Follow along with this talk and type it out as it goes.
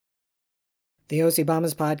The OC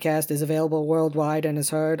Bombers podcast is available worldwide and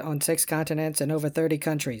is heard on 6 continents and over 30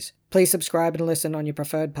 countries. Please subscribe and listen on your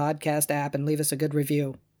preferred podcast app and leave us a good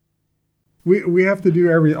review. We have to do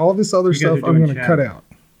all this other stuff I'm going to cut out.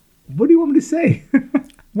 What do you want me to say?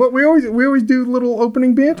 What we always do little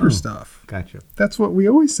opening banter stuff. Gotcha. That's what we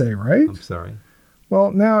always say, right? I'm sorry.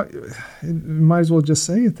 Well, now might as well just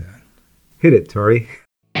say it then. Hit it, Tori.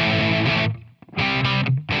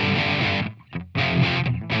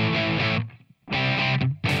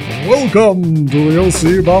 Welcome to the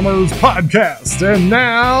OC Bombers podcast, and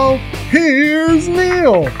now here's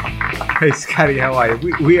Neil. Hey, Scotty, how are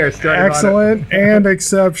you? We are starting. Excellent and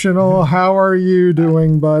exceptional. How are you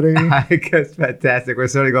doing, buddy? I guess fantastic. We're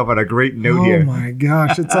starting off on a great note here. Oh my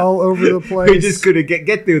gosh, it's all over the place. We just couldn't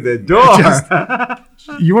get through the door.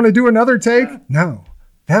 You want to do another take? No,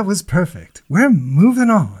 that was perfect. We're moving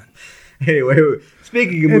on. Anyway,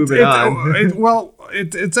 speaking of moving on.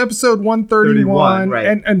 It's episode 131.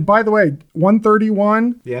 Right. And by the way,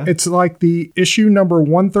 131, yeah. It's like the issue number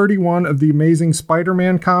 131 of the Amazing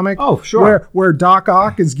Spider-Man comic. Oh, sure. Where Doc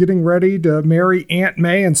Ock is getting ready to marry Aunt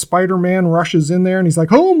May, and Spider-Man rushes in there, and he's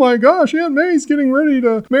like, oh my gosh, Aunt May's getting ready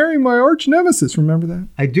to marry my arch nemesis. Remember that?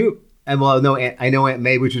 I do. And well, no, I know Aunt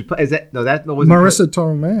May, which that wasn't Marissa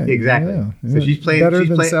Tomei. Exactly. Yeah. So she's playing better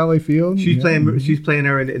than Sally Field. She's playing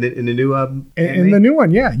her in the new in the new one.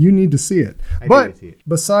 Yeah, you need to see it. But see it.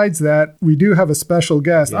 Besides that, we do have a special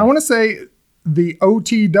guest. Yeah. I want to say the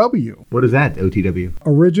OTW. What is that? OTW.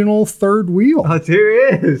 Original Third Wheel. Oh,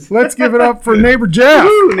 there he is. Let's give it up for Neighbor Jeff.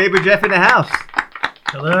 Woo, Neighbor Jeff in the house.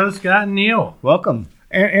 Hello, Scott and Neil. Welcome.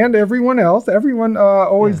 And everyone else. Everyone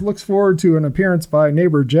always looks forward to an appearance by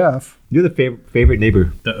Neighbor Jeff. You're the favorite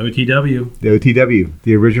neighbor. The OTW. The OTW.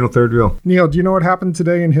 The original third wheel. Neil, do you know what happened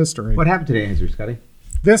today in history? What happened today, Andrew, Scotty?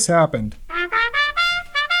 This happened.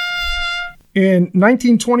 In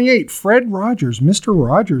 1928, Fred Rogers, Mr.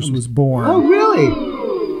 Rogers, was born. Oh,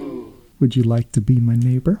 really? Would you like to be my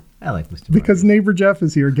neighbor? I like Mr. Because Rogers. Neighbor Jeff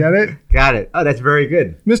is here. Get it? Got it. Oh, that's very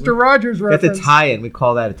good. Mr. Rogers reference. That's a tie-in. We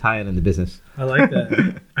call that a tie-in in the business. I like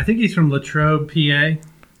that. I think he's from Latrobe, PA.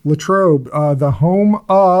 Latrobe, the home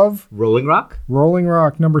of Rolling Rock? Rolling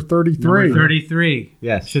Rock, number 33. Number 33.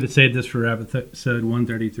 Yes. Should have saved this for episode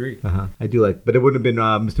 133. I do like, but it wouldn't have been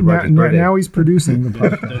Mr. Rogers' birthday. Now he's producing the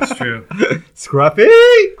podcast. That's true. Scruffy!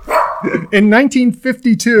 In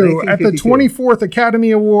 1952, at the 24th Academy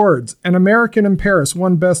Awards, An American in Paris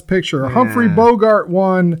won Best Picture. Yeah. Humphrey Bogart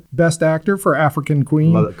won Best Actor for African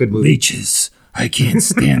Queen. Good movie. Leeches. I can't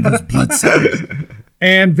stand those blood cells.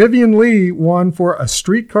 And Vivian Lee won for A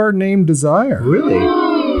Streetcar Named Desire. Really?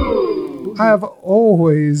 I have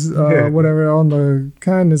always, on the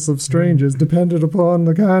kindness of strangers, depended upon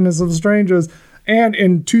the kindness of strangers. And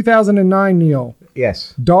in 2009, Neil.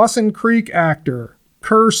 Yes. Dawson Creek actor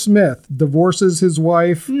Kerr Smith divorces his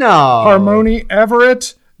wife, No. Harmony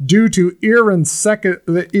Everett, due to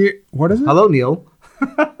what is it? Hello, Neil.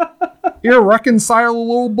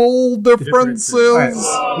 Irreconcilable differences.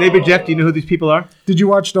 Right. Neighbor Jeff, do you know who these people are? Did you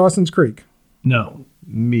watch Dawson's Creek? No.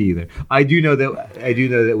 Me either. I do know that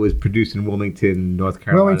it was produced in Wilmington, North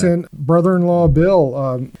Carolina. Wilmington, brother-in-law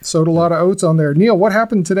Bill sowed a lot of oats on there. Neil, what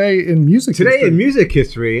happened today in music history? Today in music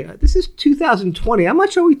history, this is 2020. I'm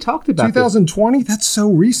not sure we talked about 2020? That's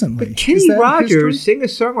so recently. But Kenny Rogers,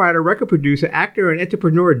 singer-songwriter, record producer, actor, and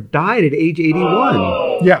entrepreneur, died at age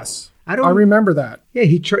 81. Yes. I remember that. Yeah,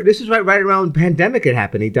 this is right around pandemic it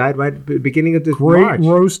happened. He died right at the beginning of this Great March.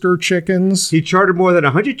 roaster chickens. He charted more than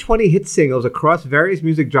 120 hit singles across various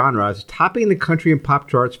music genres, topping the country and pop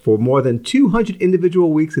charts for more than 200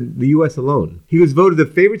 individual weeks in the U.S. alone. He was voted the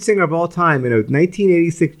favorite singer of all time in a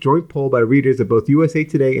 1986 joint poll by readers of both USA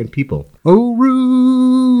Today and People. Oh,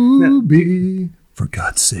 Ruby, for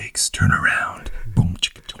God's sakes, turn around. Boom,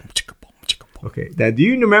 chicka, boom, chicka, boom, chicka, boom. Okay, now do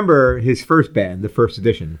you remember his first band, the First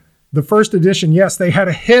Edition? The First Edition, yes, they had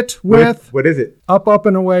a hit with What is it? Up, Up,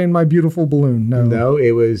 and Away in My Beautiful Balloon. No,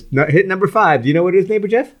 it was hit number 5. Do you know what it is, Neighbor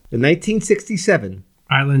Jeff? In 1967.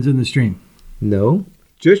 Islands in the Stream. No.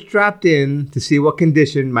 Just dropped in to see what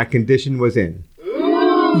condition my condition was in.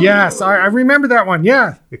 Yes, I remember that one,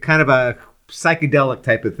 yeah. Kind of a psychedelic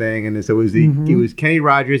type of thing, and so it was Kenny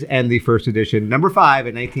Rogers and the First Edition, number 5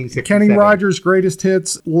 in 1967. Kenny Rogers' greatest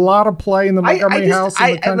hits, a lot of play in the Montgomery House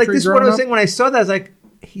in the country. Like this one of those things, when I saw that, I was like,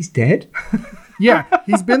 he's dead? Yeah,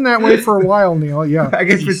 he's been that way for a while, Neil. Yeah, I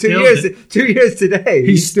guess for 2 years. 2 years today,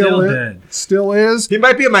 he's still dead. Still is. He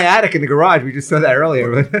might be in my attic in the garage. We just saw that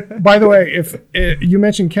earlier. By the way, if you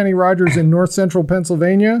mentioned Kenny Rogers in North Central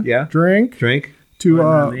Pennsylvania, drink to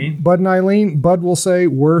Bud and Eileen. Bud will say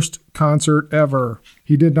worst concert ever.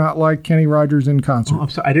 He did not like Kenny Rogers in concert. Oh, I'm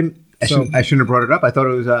sorry, I didn't. I shouldn't have brought it up. I thought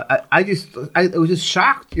it was. I was just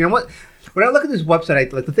shocked. You know what? When I look at this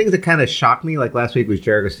website, like the things that kind of shocked me, like last week was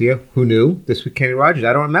Jerry Garcia. Who knew? This week Kenny Rogers.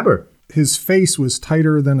 I don't remember. His face was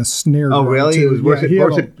tighter than a snare. Oh, really? Too. It was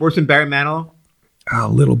worse than Barry Manilow? A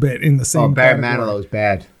little bit in the same Barry category. Manilow is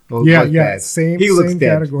bad. Bad. Same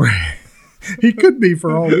category. He could be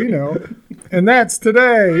for all we know. And that's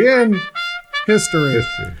today in history.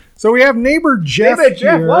 So we have neighbor Jeff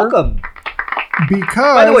here. Welcome.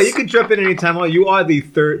 Because, by the way, you can jump in anytime. You are the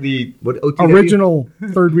OTW? Original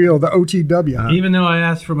third wheel, the OTW. Even though I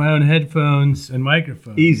asked for my own headphones and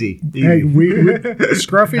microphone. Easy. Hey,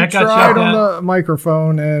 Scruffy tried on the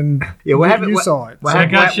microphone, and you saw it. I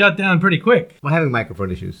got shut down pretty quick. We're having microphone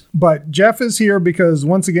issues. But Jeff is here because,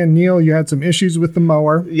 once again, Neil, you had some issues with the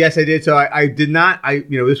mower. Yes, I did. So I did not.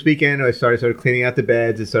 This weekend I started cleaning out the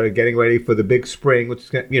beds and started getting ready for the big spring,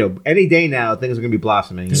 which is any day now things are going to be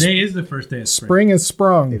blossoming. Today is the first day of spring. Spring is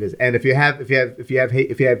sprung. It is, and if you have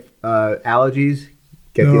allergies,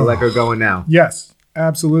 get the Allegra going now. Yes,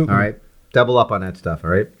 absolutely. All right, double up on that stuff.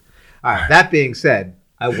 All right. That being said,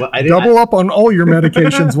 double up on all your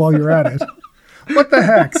medications while you're at it. What the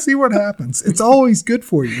heck? See what happens. It's always good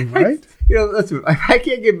for you, right? Listen, I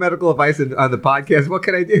can't give medical advice on the podcast. What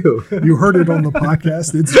can I do? You heard it on the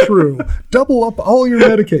podcast. It's true. Double up all your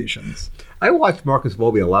medications. I watched Marcus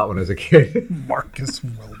Welby a lot when I was a kid. Marcus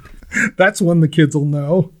Welby. That's one the kids will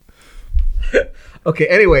know. Okay,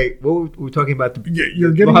 anyway, what were we talking about?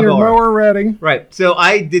 You're getting your mower ready. Right. So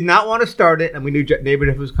I did not want to start it, and we knew Neighbor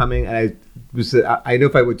Jeff was coming, and I knew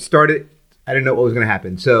if I would start it, I didn't know what was going to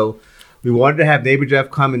happen. So we wanted to have Neighbor Jeff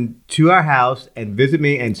come to our house and visit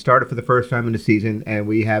me and start it for the first time in the season, and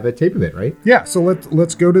we have a tape of it, right? Yeah, so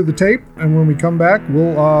let's go to the tape, and when we come back,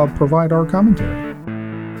 we'll provide our commentary.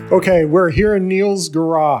 Okay, we're here in Neil's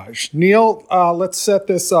garage. Neil, let's set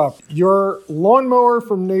this up. Your lawnmower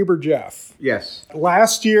from Neighbor Jeff. Yes.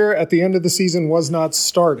 Last year, at the end of the season, was not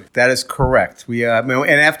started. That is correct. We and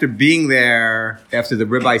after being there, after the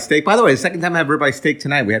ribeye steak. By the way, the second time I had ribeye steak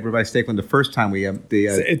tonight. We had ribeye steak when the first time we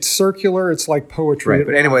it's circular. It's like poetry. Right.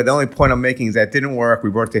 But anyway, the only point I'm making is that didn't work. We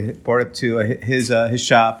brought it to his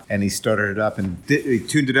shop, and he started it up and he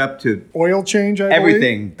tuned it up to oil change.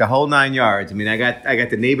 Everything, believe? The whole 9 yards. I mean, I got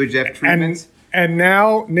the Neighbor Jeff treatments. And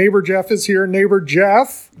now Neighbor Jeff is here. Neighbor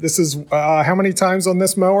Jeff, this is how many times on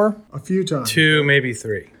this mower? A few times. 2, maybe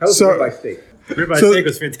 3. How was the ribeye steak? Ribeye steak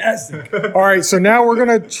was fantastic. All right, so now we're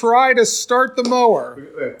going to try to start the mower.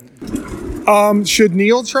 Should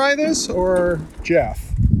Neil try this or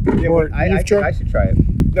Jeff? Yeah, I should try it.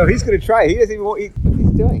 No, he's going to try it. He doesn't even know what he's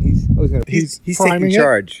doing. He's taking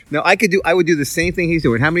charge. No, I would do the same thing he's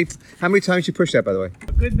doing. How many times you push that, by the way?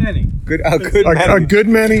 A good many. A good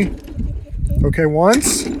many. Okay,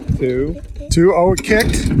 once. 2. Oh, it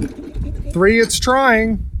kicked. 3, it's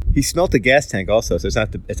trying. He smelt the gas tank also, so it's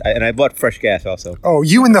not and I bought fresh gas also. Oh,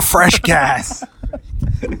 you and the fresh gas.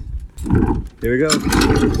 Here we go.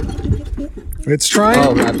 It's trying.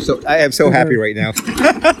 Oh, I am so happy right now.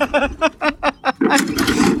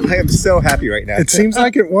 I am so happy right now. It seems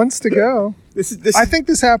like it wants to go. I think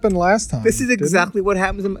this happened last time. This is exactly what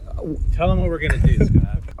happens. Tell them what we're going to do,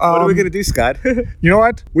 Scott. What are we going to do, Scott? You know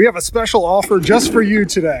what? We have a special offer just for you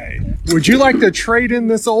today. Would you like to trade in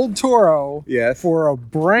this old Toro for a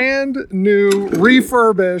brand new,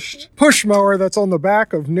 refurbished push mower that's on the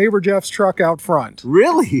back of Neighbor Jeff's truck out front?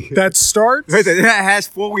 Really? That starts... That has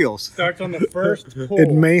 4 wheels. Starts on the first pull.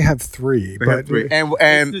 It may have 3. But And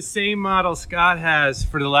it's the same model Scott has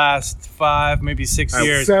for the last 5, maybe 6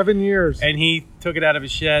 years. 7 years. And he took it out of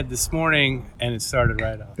his shed this morning, and it started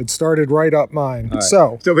right up. It started right up mine. Right.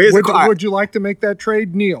 So here's would you like to make that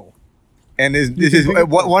trade, Neil? And this is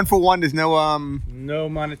 1 for 1. There's no no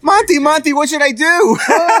monetary. Monty, what should I do?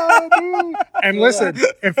 And listen,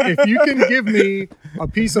 if you can give me a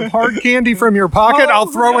piece of hard candy from your pocket, I'll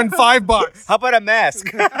throw in $5. How about a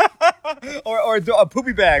mask or a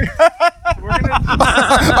poopy bag?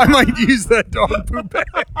 I might use that dog poop bag.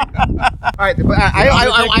 All right, but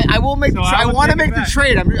I will make. So I want to make the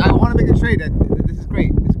trade. I want to make a trade. This is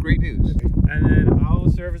great. It's great news. And then I'll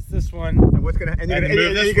service this one. And what's gonna? And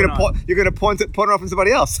you're gonna point it off on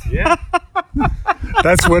somebody else. Yeah.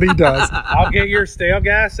 That's what he does. I'll get your stale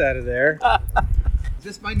gas out of there. Is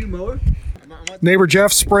this my new mower? Neighbor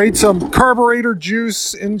Jeff sprayed some carburetor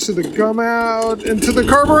juice into the into the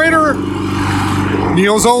carburetor.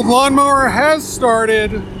 Neil's old lawnmower has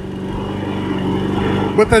started,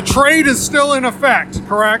 but the trade is still in effect,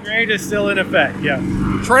 correct? Trade is still in effect, yeah.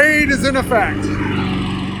 Trade is in effect.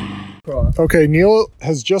 Okay, Neil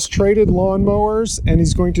has just traded lawnmowers, and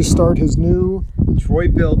he's going to start his new Troy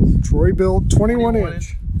built 21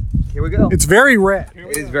 inch. Here we go. It's very red.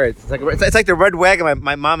 It is very. It's like the red wagon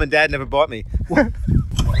my mom and dad never bought me.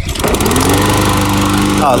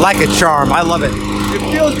 Oh, like a charm. I love it.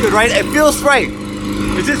 It feels good, right? It feels right.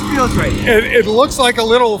 It just feels right. It looks like a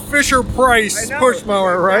little Fisher-Price push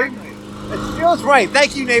mower, right? It feels right.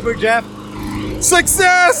 Thank you, neighbor Jeff.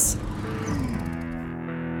 Success!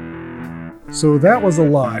 So that was a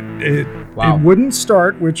lot. It Wow. It wouldn't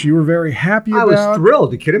start, which you were very happy I about. was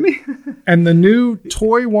thrilled. You kidding me? And the new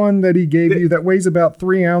toy one that he gave you that weighs about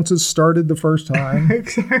 3 ounces started the first time.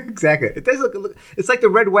 Exactly. It does look. It's like the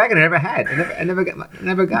red wagon I never had. I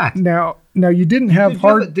never got. Now you didn't have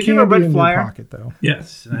Did you have a red candy in flyer? your pocket, though.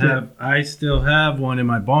 Yes, I still have one in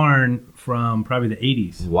my barn from probably the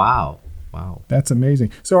 80s. Wow. That's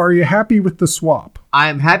amazing. So are you happy with the swap?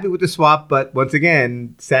 I'm happy with the swap, but once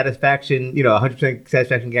again, satisfaction. 100%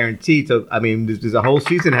 satisfaction guaranteed. So I mean, there's a whole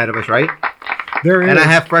season ahead of us, right? There is. And I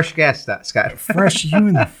have fresh gas, Scott. Fresh you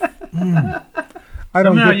in the... I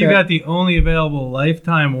don't Somehow get you that. got the only available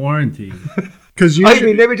lifetime warranty. Because Oh,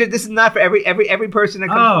 you mean this is not for every person that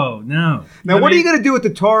comes. Oh, no. Now, what are you going to do with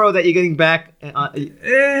the Toro that you're getting back?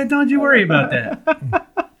 Don't you worry about that.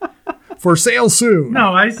 For sale soon.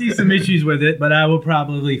 No, I see some issues with it, but I will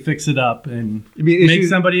probably fix it up and mean make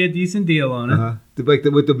issues- somebody a decent deal on it.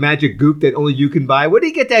 With the magic gook that only you can buy. Where do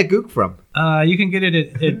you get that gook from? You can get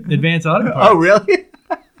it at Advanced Auto Parts. Oh, really?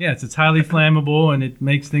 Yeah, it's highly flammable and it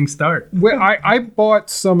makes things start. Well, I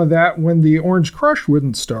bought some of that when the Orange Crush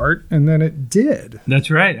wouldn't start, and then it did.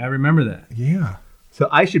 That's right. I remember that. Yeah. So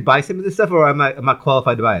I should buy some of this stuff, or am I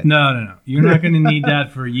qualified to buy it? No. You're not going to need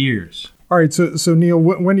that for years. All right, so Neil,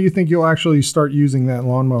 when do you think you'll actually start using that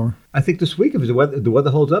lawnmower? I think this week, if the weather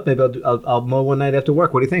holds up, maybe I'll mow one night after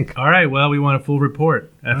work. What do you think? All right. Well, we want a full report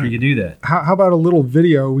after you do that. How about a little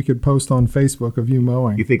video we could post on Facebook of you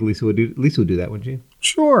mowing? You think Lisa would do that, wouldn't you?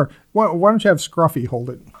 Sure. Why don't you have Scruffy hold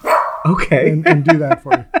it Okay. and do that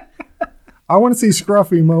for you? I want to see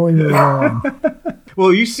Scruffy mowing your lawn.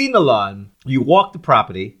 Well, you've seen the lawn. You walk the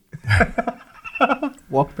property.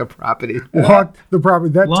 Walk the property. Walk the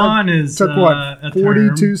property. That Lawn took what, a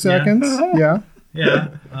 42 term. seconds? Yeah. Yeah.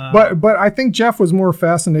 But I think Jeff was more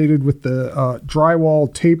fascinated with the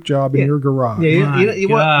drywall tape job in your garage. Yeah,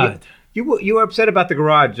 God. you were upset about the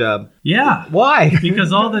garage. Yeah. Why?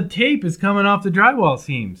 Because all the tape is coming off the drywall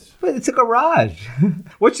seams. But it's a garage.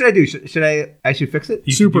 What should I do? Should I should fix it?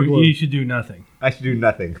 Super glue. You should do nothing. I should do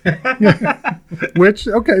nothing. Which,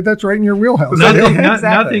 okay, that's right in your wheelhouse. Nothing, Exactly.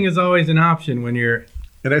 nothing is always an option when you're.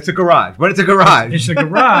 And it's a garage. But it's a garage. It's a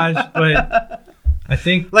garage, but I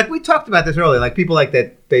think Like we talked about this earlier. Like people like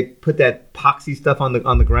that, they put that epoxy stuff on the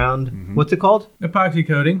ground. Mm-hmm. What's it called? epoxy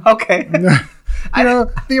coating. Okay. The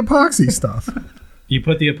epoxy stuff. You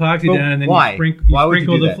put the epoxy But down and then why? you sprinkle Why would you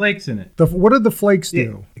the do that? flakes in it. What did the flakes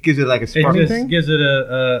do? It gives it like a It sparkle. just Anything? gives it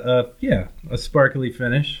a sparkly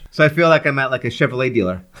finish. So I feel like I'm at like a Chevrolet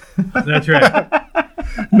dealer. That's right.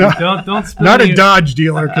 No, Don't spill not a any, Dodge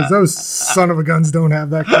dealer, because those son of a guns don't have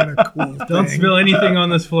that kind of cool Don't thing. spill anything on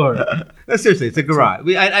this floor. No, seriously, it's a garage.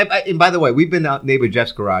 And by the way, we've been out neighbor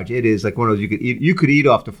Jeff's garage. It is like one of those you could eat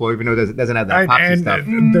off the floor, even though it doesn't have that epoxy And stuff.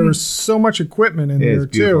 there's so much equipment in Yeah, there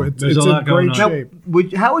it's beautiful. too. There's It's a in lot going great on.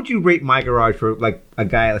 shape. How would you rate my garage for like a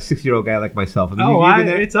 60-year-old guy like myself? I mean, you been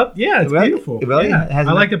there? It's up. Yeah, it's Really? beautiful. Really? Yeah. It has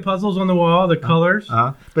I a- like the puzzles on the wall, the colors.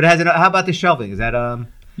 But it has how about the shelving? Is that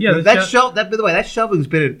Yeah, the that shelf? By the way, that shelving's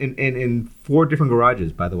been in 4 different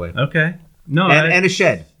garages. By the way, Okay. No. and a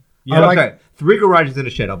shed. Yeah. Oh, sorry, 3 garages and a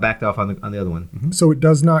shed. I'll back off on the other one. So it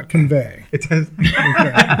does not convey. It does.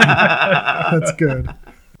 That's good.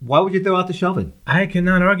 Why would you throw out the shelving? I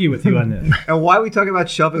cannot argue with you on this. And why are we talking about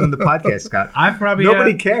shelving on the podcast, Scott? I probably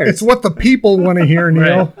Nobody have- cares. It's what the people want to hear,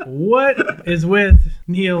 Neil. Right. What is with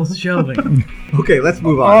Neil's shelving? Okay, let's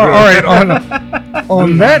move on. All right.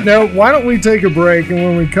 On that note, why don't we take a break? And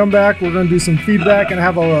when we come back, we're going to do some feedback and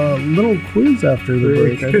have a little quiz after the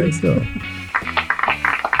break. I think so.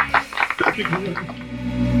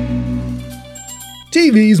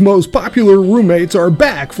 TV's most popular roommates are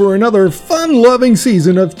back for another fun-loving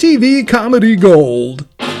season of TV Comedy Gold.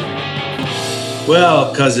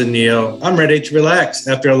 Well, Cousin Neil, I'm ready to relax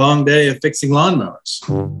after a long day of fixing lawnmowers.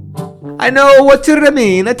 I know what you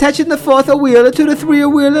mean. Attaching the 4th wheeler to the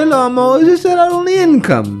 3-wheeler lawnmower is our only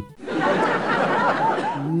income.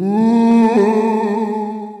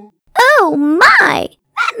 Oh my!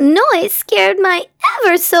 That noise scared my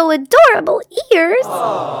ever so adorable ears.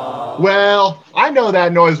 Well, I know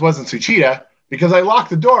that noise wasn't Suchita because I locked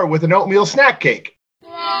the door with an oatmeal snack cake.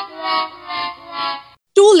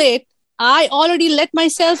 Too late. I already let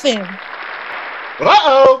myself in.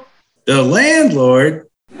 Uh-oh! The landlord?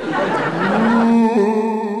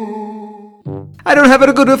 I don't have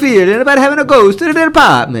a good feeling about having a ghost in an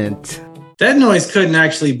apartment. That noise couldn't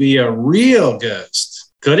actually be a real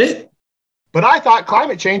ghost, could it? But I thought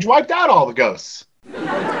climate change wiped out all the ghosts.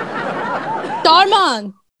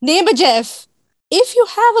 Tormund, neighbor Jeff, if you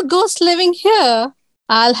have a ghost living here,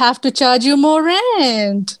 I'll have to charge you more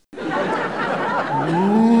rent.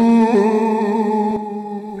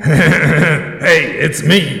 Hey, it's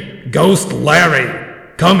me, Ghost Larry.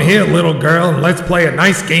 Come here, little girl, and let's play a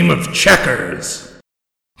nice game of checkers.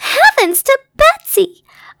 Heavens to Betsy!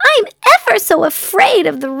 I'm ever so afraid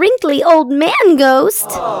of the wrinkly old man ghost.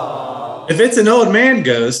 If it's an old man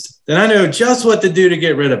ghost, then I know just what to do to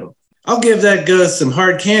get rid of him. I'll give that ghost some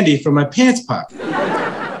hard candy from my pants pocket.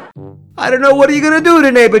 I don't know what are you going to do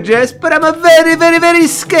to neighbor Jess, but I'm a very, very, very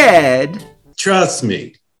scared. Trust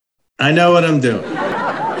me, I know what I'm doing.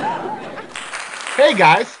 Hey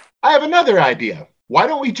guys, I have another idea. Why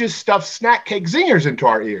don't we just stuff snack cake zingers into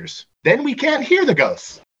our ears? Then we can't hear the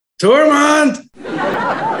ghosts. Tormund!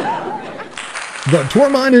 The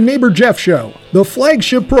Tormund and Neighbor Jeff Show, the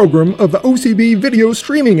flagship program of the OCB video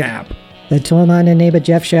streaming app. The Tormund and Neighbor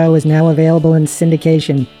Jeff Show is now available in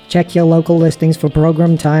syndication. Check your local listings for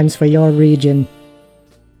program times for your region.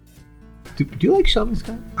 Do you like shelving,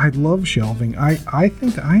 Scott? I love shelving. I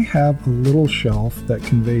think I have a little shelf that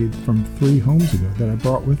conveyed from 3 homes ago that I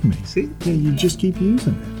brought with me. See? Yeah, you just keep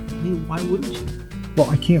using it. I mean, why wouldn't you? Well,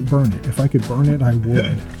 I can't burn it. If I could burn it, I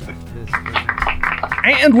would.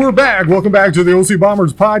 And we're back. Welcome back to the OC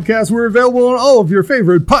Bombers podcast. We're available on all of your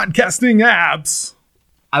favorite podcasting apps.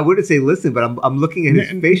 I wouldn't say listen, but I'm looking at his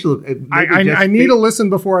facial. I need to listen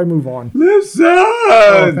before I move on. Listen!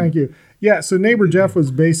 Oh, thank you. Yeah, so Neighbor Jeff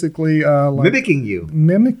was basically mimicking you.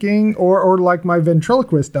 Mimicking or like my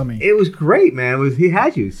ventriloquist dummy. It was great, man. He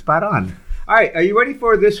had you spot on. All right, are you ready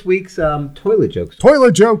for this week's toilet jokes?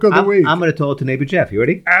 Toilet joke of the week. I'm going to tell it to Neighbor Jeff. You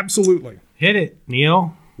ready? Absolutely. Hit it,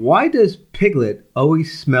 Neil. Why does Piglet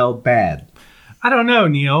always smell bad? I don't know,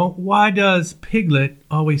 Neil. Why does Piglet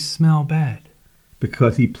always smell bad?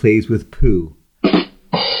 Because he plays with poo.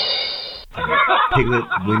 Piglet,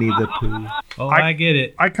 Winnie the Pooh. Oh, I get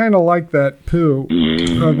it. I kind of like that poo.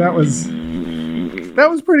 That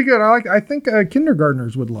was pretty good. I think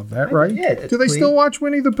kindergartners would love that, right? Yeah. Do they still watch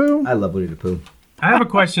Winnie the Pooh? I love Winnie the Pooh. I have a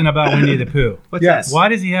question about Winnie the Pooh. What's Yes. that? Why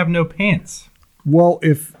does he have no pants? Well,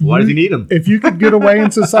 why does he need them? If you could get away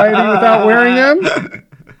in society without wearing them,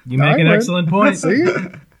 You make an excellent point. See?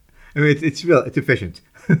 I mean, it's real. It's efficient.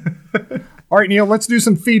 All right, Neil, let's do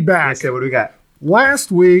some feedback. So what do we got?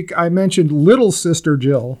 Last week, I mentioned little sister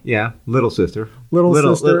Jill. Yeah, little sister. Little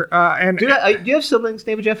sister. And do you have siblings,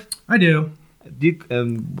 Neighbor Jeff? I do. Do you,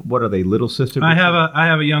 what are they? Little sister? I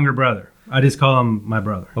have a younger brother. I just call him my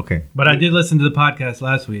brother. Okay. But I did listen to the podcast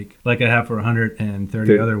last week, like I have for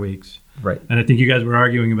 130 other weeks. Right. And I think you guys were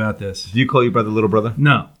arguing about this. Do you call your brother little brother?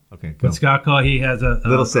 No. Okay. Go. But Scott he has a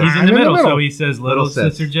little sister. He's in the middle, so he says Little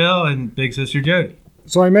sister Jill and big sister Jody.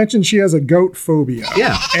 So I mentioned she has a goat phobia.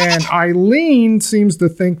 Yeah. And Eileen seems to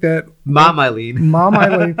think that Mom Eileen,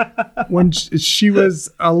 when she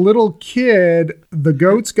was a little kid, the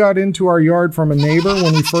goats got into our yard from a neighbor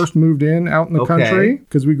when we first moved in out in the country,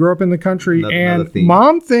 because we grew up in the country. And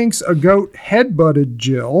Mom thinks a goat headbutted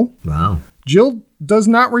Jill. Wow. Jill does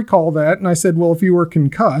not recall that. And I said, well, if you were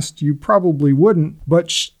concussed, you probably wouldn't.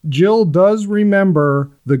 But Jill does remember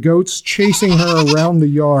the goats chasing her around the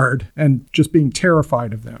yard and just being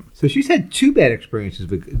terrified of them. So she's had 2 bad experiences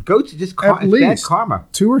with goats. Just at least bad karma.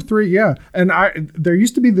 2 or 3, yeah. And there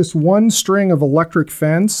used to be this one string of electric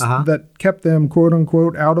fence that kept them, quote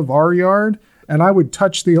unquote, out of our yard. And I would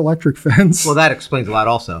touch the electric fence. Well, that explains a lot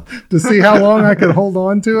also. To see how long I could hold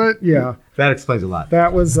on to it. Yeah. That explains a lot.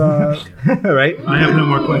 That was... right? I have no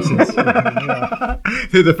more questions.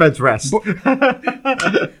 To the fence rest.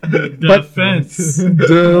 The fence.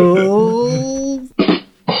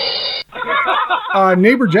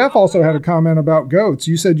 Neighbor Jeff also had a comment about goats.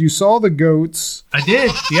 You said you saw the goats. I did.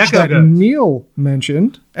 The Echo that goats. Neil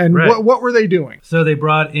mentioned. And Right. what were they doing? So they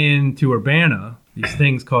brought into Urbana these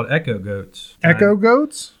things called echo goats. Echo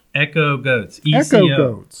goats? Echo goats. Echo ECO.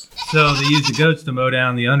 goats. So they use the goats to mow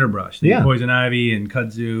down the underbrush. They use poison ivy and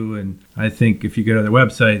kudzu, and I think if you go to their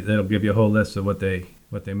website, that'll give you a whole list of what they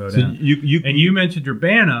mow down. You mentioned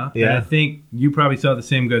Urbana, and I think you probably saw the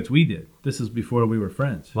same goats we did. This is before we were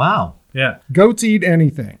friends. Wow. Yeah. Goats eat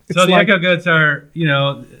anything. So the echo goats are,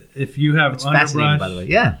 if you have underbrush, by the way.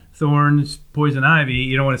 Yeah. thorns, poison ivy,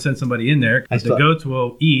 you don't want to send somebody in there. The goats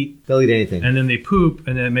will eat. They'll eat anything. And then they poop,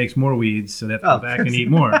 and then it makes more weeds, so they have to come back and eat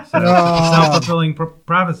more. So it's a self-fulfilling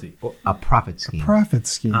prophecy. A profit scheme. A profit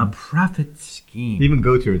scheme. A profit scheme. Even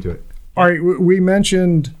goats are into it. All right, we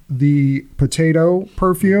mentioned the potato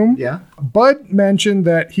perfume. Yeah. Bud mentioned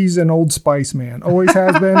that he's an Old Spice man. Always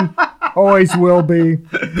has been, always will be.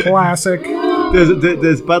 Classic.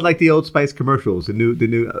 Does Bud like the Old Spice commercials? The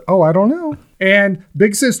new. Oh, I don't know. And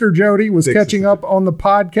Big Sister Jody was catching up on the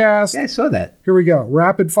podcast. Yeah, I saw that. Here we go.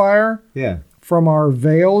 Rapid fire. Yeah. From our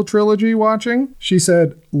Veil trilogy watching. She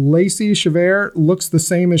said, Lacey Chavert looks the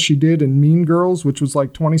same as she did in Mean Girls, which was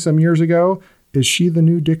like 20-some years ago. Is she the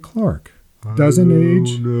new Dick Clark? Doesn't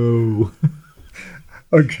age. No.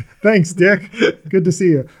 Okay. Thanks, Dick. Good to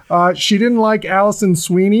see you. She didn't like Allison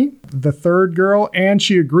Sweeney, the third girl, and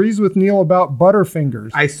she agrees with Neil about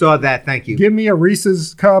Butterfingers. I saw that. Thank you. Give me a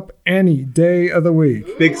Reese's cup any day of the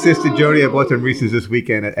week. Big Sister Jody, I bought some Reese's this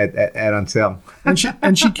weekend at on sale. And she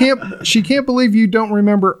can't believe you don't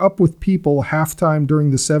remember Up With People halftime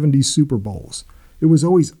during the 70s Super Bowls. It was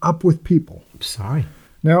always Up With People. I'm sorry.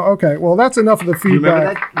 No, okay. Well, that's enough of the feedback. You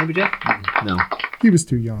remember that, maybe, Jeff? No. He was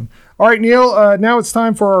too young. All right, Neil, now it's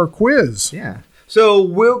time for our quiz. Yeah. So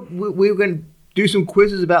we're going to do some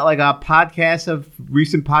quizzes about like our podcasts of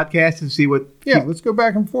recent podcasts and see what... Yeah, let's go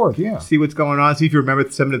back and forth, yeah. See what's going on, see if you remember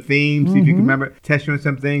some of the themes, see if you can remember, test you on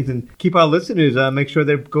some things, and keep our listeners, make sure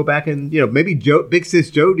they go back and, maybe Big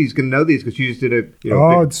Sis Jody's going to know these because she just did a...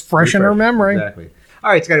 it's fresh in her memory. Exactly.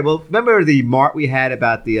 All right, Scotty, well, remember the Mart we had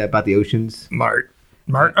about the oceans? Mart.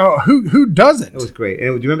 Oh, who doesn't? It was great.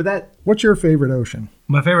 And do you remember that? What's your favorite ocean?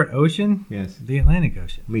 My favorite ocean? Yes. The Atlantic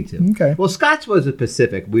Ocean. Me too. Okay. Well, Scott's was the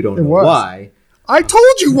Pacific. We don't know why. I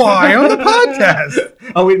told you why on the podcast.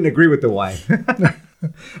 Oh, we didn't agree with the why.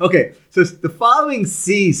 Okay, so the following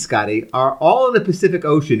seas, Scotty, are all in the Pacific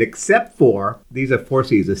Ocean except for, these are 4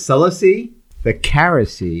 seas, the Sulla Sea, the Kara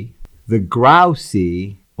Sea, the Grau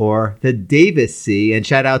Sea, or the Davis Sea. And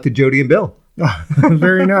shout out to Jody and Bill.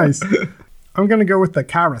 Very nice. I'm going to go with the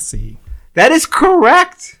Kara Sea. That is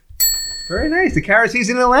correct. Very nice. The Kara Sea's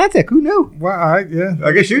in the Atlantic. Who knew? Well, I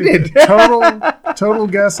guess you did. Total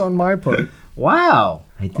guess on my part. Wow.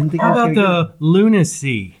 I didn't think. How about the Luna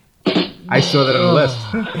Sea? I saw that on the list.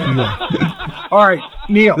 All right,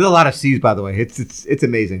 Neil. There's a lot of seas, by the way. It's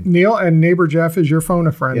amazing. Neil, and neighbor Jeff is your phone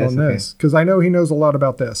a friend on this because I know he knows a lot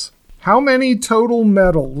about this. How many total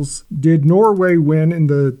medals did Norway win in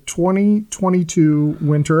the 2022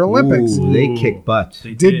 Winter Olympics? Ooh, they kicked butt.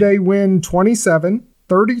 Did they win 27,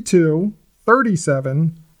 32,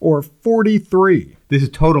 37, or 43? This is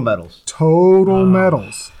total medals. Total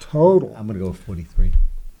medals. Total. I'm going to go with 43.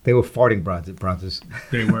 They were farting bronzes.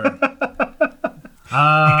 They were.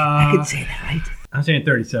 I could say that, right? I'm saying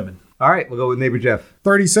 37. All right, we'll go with neighbor Jeff.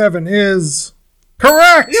 37 is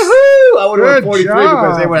correct. Yoo-hoo! I would have won 43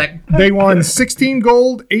 because they were like... They won 16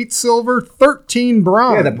 gold, 8 silver, 13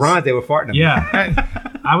 bronze. Yeah, the bronze, they were farting them.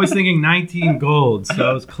 Yeah. I was thinking 19 gold, so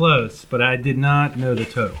I was close, but I did not know the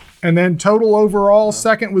total. And then total overall,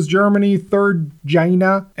 second was Germany, third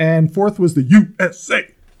China, and fourth was the USA.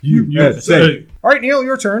 USA. All right, Neil,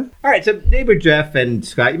 your turn. All right, so neighbor Jeff and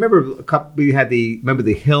Scott, you remember we had the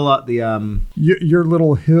hill, your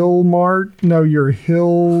little hill mart? No, your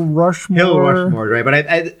Hill Rushmore. Hill Rushmore, right? But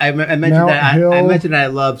I mentioned I mentioned that I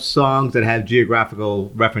love songs that have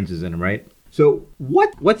geographical references in them, right? So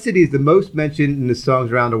what city is the most mentioned in the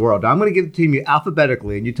songs around the world? Now, I'm going to give it to you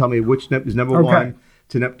alphabetically, and you tell me which is number one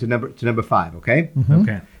to number 5. Okay. Mm-hmm.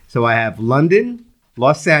 Okay. So I have London,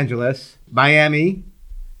 Los Angeles, Miami,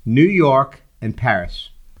 New York, and Paris.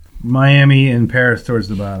 Miami and Paris towards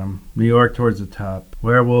the bottom. New York towards the top.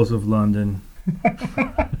 Werewolves of London.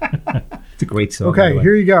 It's a great song. Okay,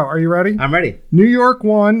 here you go. Are you ready? I'm ready. New York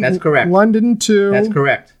 1. That's correct. London 2. That's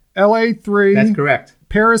correct. LA 3. That's correct.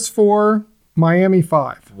 Paris 4. Miami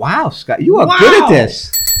 5. Wow, Scott. You are good at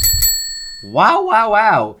this.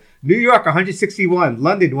 Wow. New York, 161.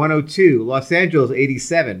 London, 102. Los Angeles,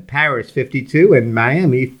 87. Paris, 52. And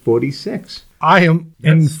Miami, 46. I am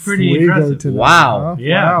in pretty impressive. today. Wow.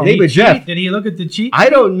 Yeah. Wow. Neighbor Jeff. Did he look at the cheat? I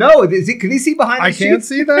don't know. Can he see behind the I can't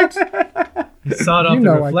see that. He saw it off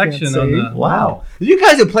the reflection on the... Wow. You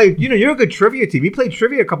guys have played, you're a good trivia team. You played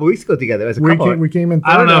trivia a couple weeks ago together as a couple. We came in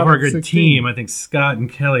third. I don't know if we're a good 16. team. I think Scott and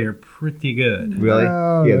Kelly are pretty good. Really?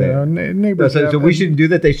 Neighbor So we shouldn't do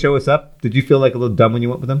that. They show us up. Did you feel like a little dumb when you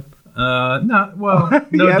went with them? No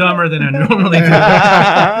dumber than I normally do.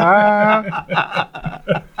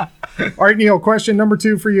 All right, Neil, question number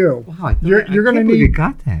 2 for you. Wow, you're going to need... You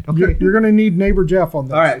got that. Okay. You're going to need neighbor Jeff on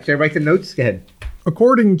this. All right, should I write the notes? Go ahead.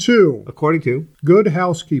 According to Good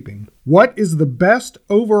Housekeeping, what is the best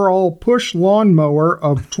overall push lawnmower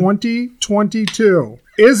of 2022?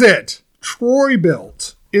 Is it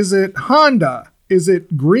Troy-Bilt? Is it Honda? Is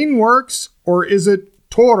it Greenworks? Or is it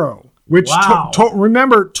Toro? Which, wow.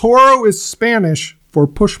 remember, Toro is Spanish for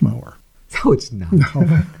push mower. No, it's not.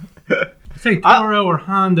 No. Say Toro or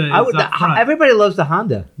Honda is up front. Everybody loves the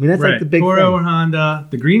Honda. I mean, that's like the big Toro thing. or Honda.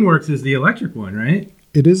 The Greenworks is the electric one, right?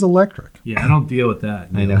 It is electric. Yeah, I don't deal with that.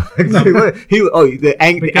 I know. The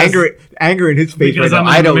anger in his face. Because right I'm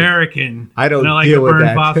now. an American. I don't like deal to with burn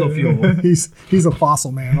that. fossil fuel. He's a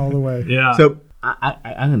fossil man all the way. Yeah. So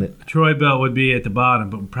I'm gonna. Troy Belt would be at the bottom,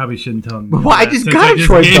 but we probably shouldn't tell him. Well, I just got a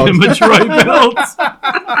Troy Belt. Him a Troy Belt.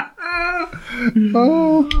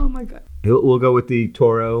 Oh my God. We'll go with the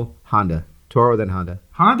Toro Honda. Toro then Honda.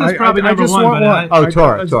 Honda's probably number one.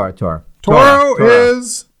 Toro. Toro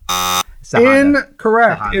is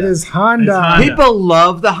incorrect. It is Honda. People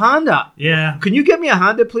love the Honda. Yeah. Can you get me a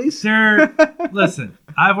Honda, please? Sir, listen,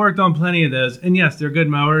 I've worked on plenty of those, and yes, they're good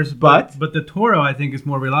mowers, but the Toro, I think, is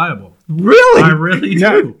more reliable. Really? I really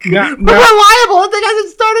do. Reliable? I think I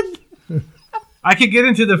just started... I could get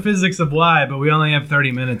into the physics of why, but we only have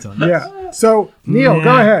 30 minutes on this. Yeah. So, Neil,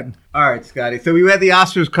 go ahead. All right, Scotty. So we had the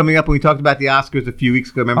Oscars coming up, and we talked about the Oscars a few weeks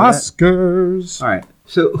ago. Remember Oscars. that? All right.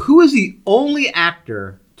 So who is the only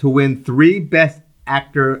actor to win 3 Best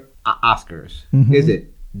Actor Oscars? Mm-hmm. Is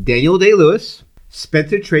it Daniel Day-Lewis,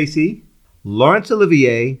 Spencer Tracy, Laurence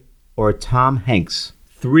Olivier, or Tom Hanks?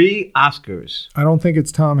 3 Oscars. I don't think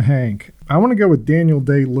it's Tom Hanks. I want to go with Daniel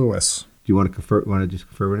Day-Lewis. Do you want to confer? Want to just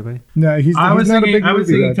confer with anybody? No, he's not a big movie. I was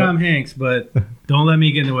thinking Tom Hanks, but don't let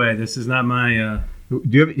me get in the way. This is not my... Have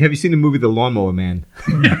you seen the movie The Lawnmower Man?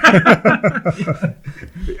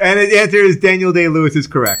 And the answer is Daniel Day-Lewis is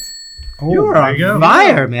correct. Oh, you're on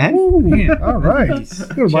fire, man. Ooh, all right.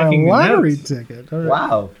 You're going to buy a lottery ticket. Right.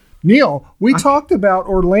 Wow. Neil, we talked about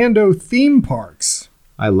Orlando theme parks.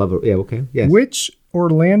 I love it. Yeah, okay. Yes. Which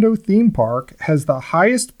Orlando theme park has the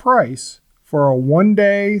highest price for a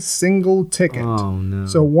one-day single ticket? Oh, no.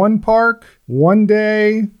 So one park, 1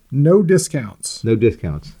 day, no discounts. No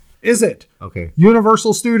discounts. Is it Okay.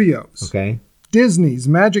 Universal Studios, Okay. Disney's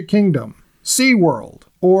Magic Kingdom, SeaWorld,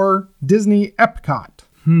 or Disney Epcot?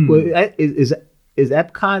 Well, is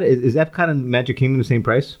Epcot and Magic Kingdom the same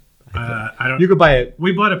price? I don't. You could buy it.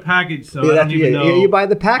 We bought a package, so I don't even know. You buy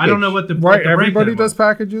the package. I don't know what the Right. what the Everybody breakdown does was.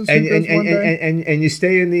 packages. And you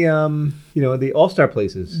stay in the the All-Star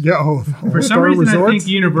places. Yeah. For some reason, I think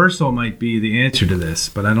Universal might be the answer to this,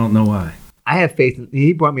 but I don't know why. I have faith.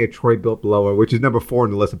 He brought me a Troy Built blower, which is number 4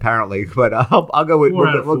 on the list apparently. But I'll go with 4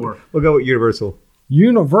 out of 4. We'll go with Universal.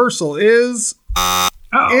 Universal is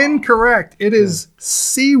incorrect. It is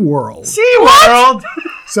SeaWorld. SeaWorld.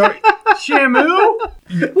 So Shamu.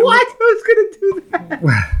 What? Who's gonna do that?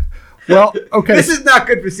 Well, okay. This is not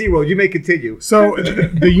good for SeaWorld. You may continue. So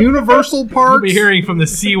the Universal parks, We'll be hearing from the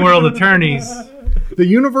SeaWorld attorneys. the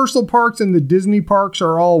Universal parks and the Disney parks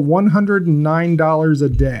are all $109 a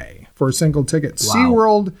day for a single ticket. Wow.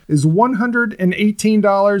 SeaWorld is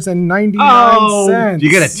 $118.99. Oh, you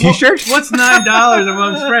get a T-shirt? What's $9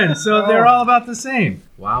 amongst friends? So they're all about the same.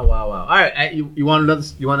 Wow. All right, you want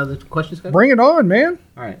another question, Scott? Bring it on, man.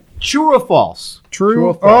 All right. True or false? True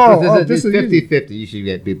or false? This is 50-50. You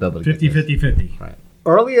should be able to get this. 50-50. Right.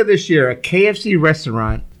 Earlier this year, a KFC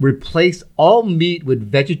restaurant replaced all meat with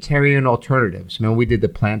vegetarian alternatives. Remember we did the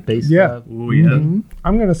plant-based Yeah. Oh, yeah. Mhm.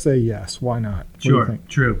 I'm going to say yes. Why not? What do you Sure. think?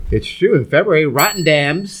 True. It's true. In February, Rotten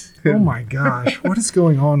Dams. Oh my gosh. What is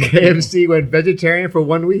going on with KFC went vegetarian for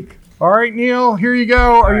 1 week. All right, Neil, here you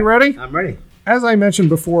go. Are you ready? I'm ready. As I mentioned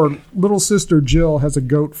before, little sister Jill has a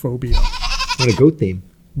goat phobia. What a goat theme.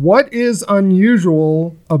 What is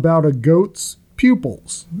unusual about a goat's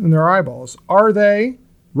pupils in their eyeballs? Are they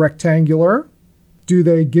rectangular? Do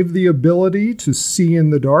they give the ability to see in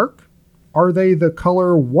the dark? Are they the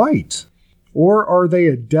color white? Or are they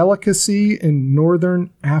a delicacy in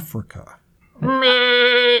northern Africa?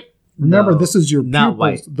 Remember, this is your Not pupils.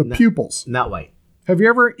 white. The pupils. Not white. Have you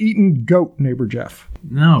ever eaten goat, neighbor Jeff?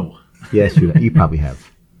 No. Yes, you probably have.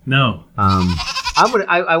 No.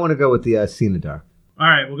 I want to go with the see in the dark. All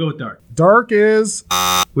right, we'll go with dark. Dark is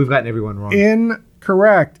We've gotten everyone wrong.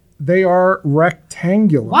 incorrect. They are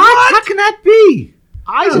rectangular. What? How can that be?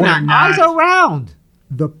 Eyes are round.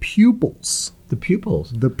 The pupils. The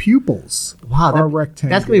pupils. The pupils Wow, are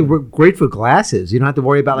rectangular. That's going to be great for glasses. You don't have to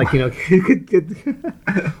worry about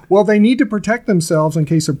Well, they need to protect themselves in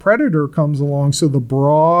case a predator comes along. So the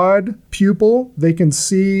broad pupil, they can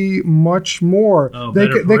see much more. Oh, they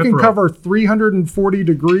better can peripheral. cover 340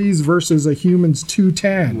 degrees versus a human's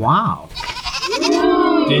 210. Wow.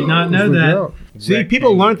 Did not know There we that. go. See,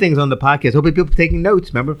 people learn things on the podcast. Hopefully people taking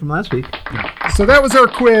notes. Remember from last week? So that was our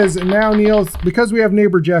quiz. And now, Neil, because we have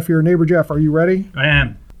neighbor Jeff here. Neighbor Jeff, are you ready? I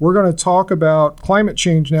am. We're going to talk about climate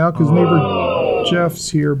change now because neighbor Jeff's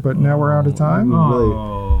here, but now we're out of time.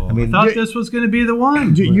 Oh. Oh, I thought this was going to be the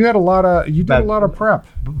one. You had a lot of prep,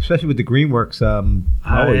 especially with the Greenworks.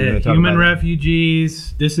 Human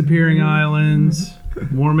refugees, disappearing islands,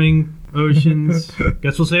 warming oceans.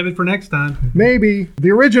 Guess we'll save it for next time. Maybe.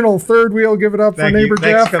 The original third wheel. Give it up for Neighbor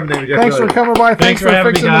Jeff. Thanks for coming by. Thanks for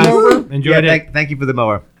fixing the mower. Enjoyed it. Thank you for the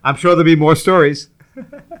mower. I'm sure there'll be more stories.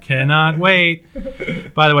 Cannot wait.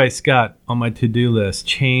 By the way, Scott, on my to-do list,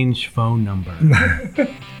 change phone number.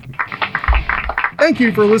 Thank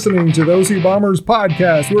you for listening to the OC Bombers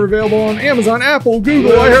podcast. We're available on Amazon, Apple,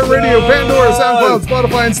 Google, iHeartRadio, Pandora, SoundCloud,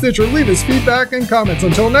 Spotify, and Stitcher. Leave us feedback and comments.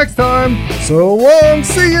 Until next time, so long.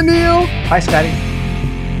 See you, Neil. Bye, Scotty.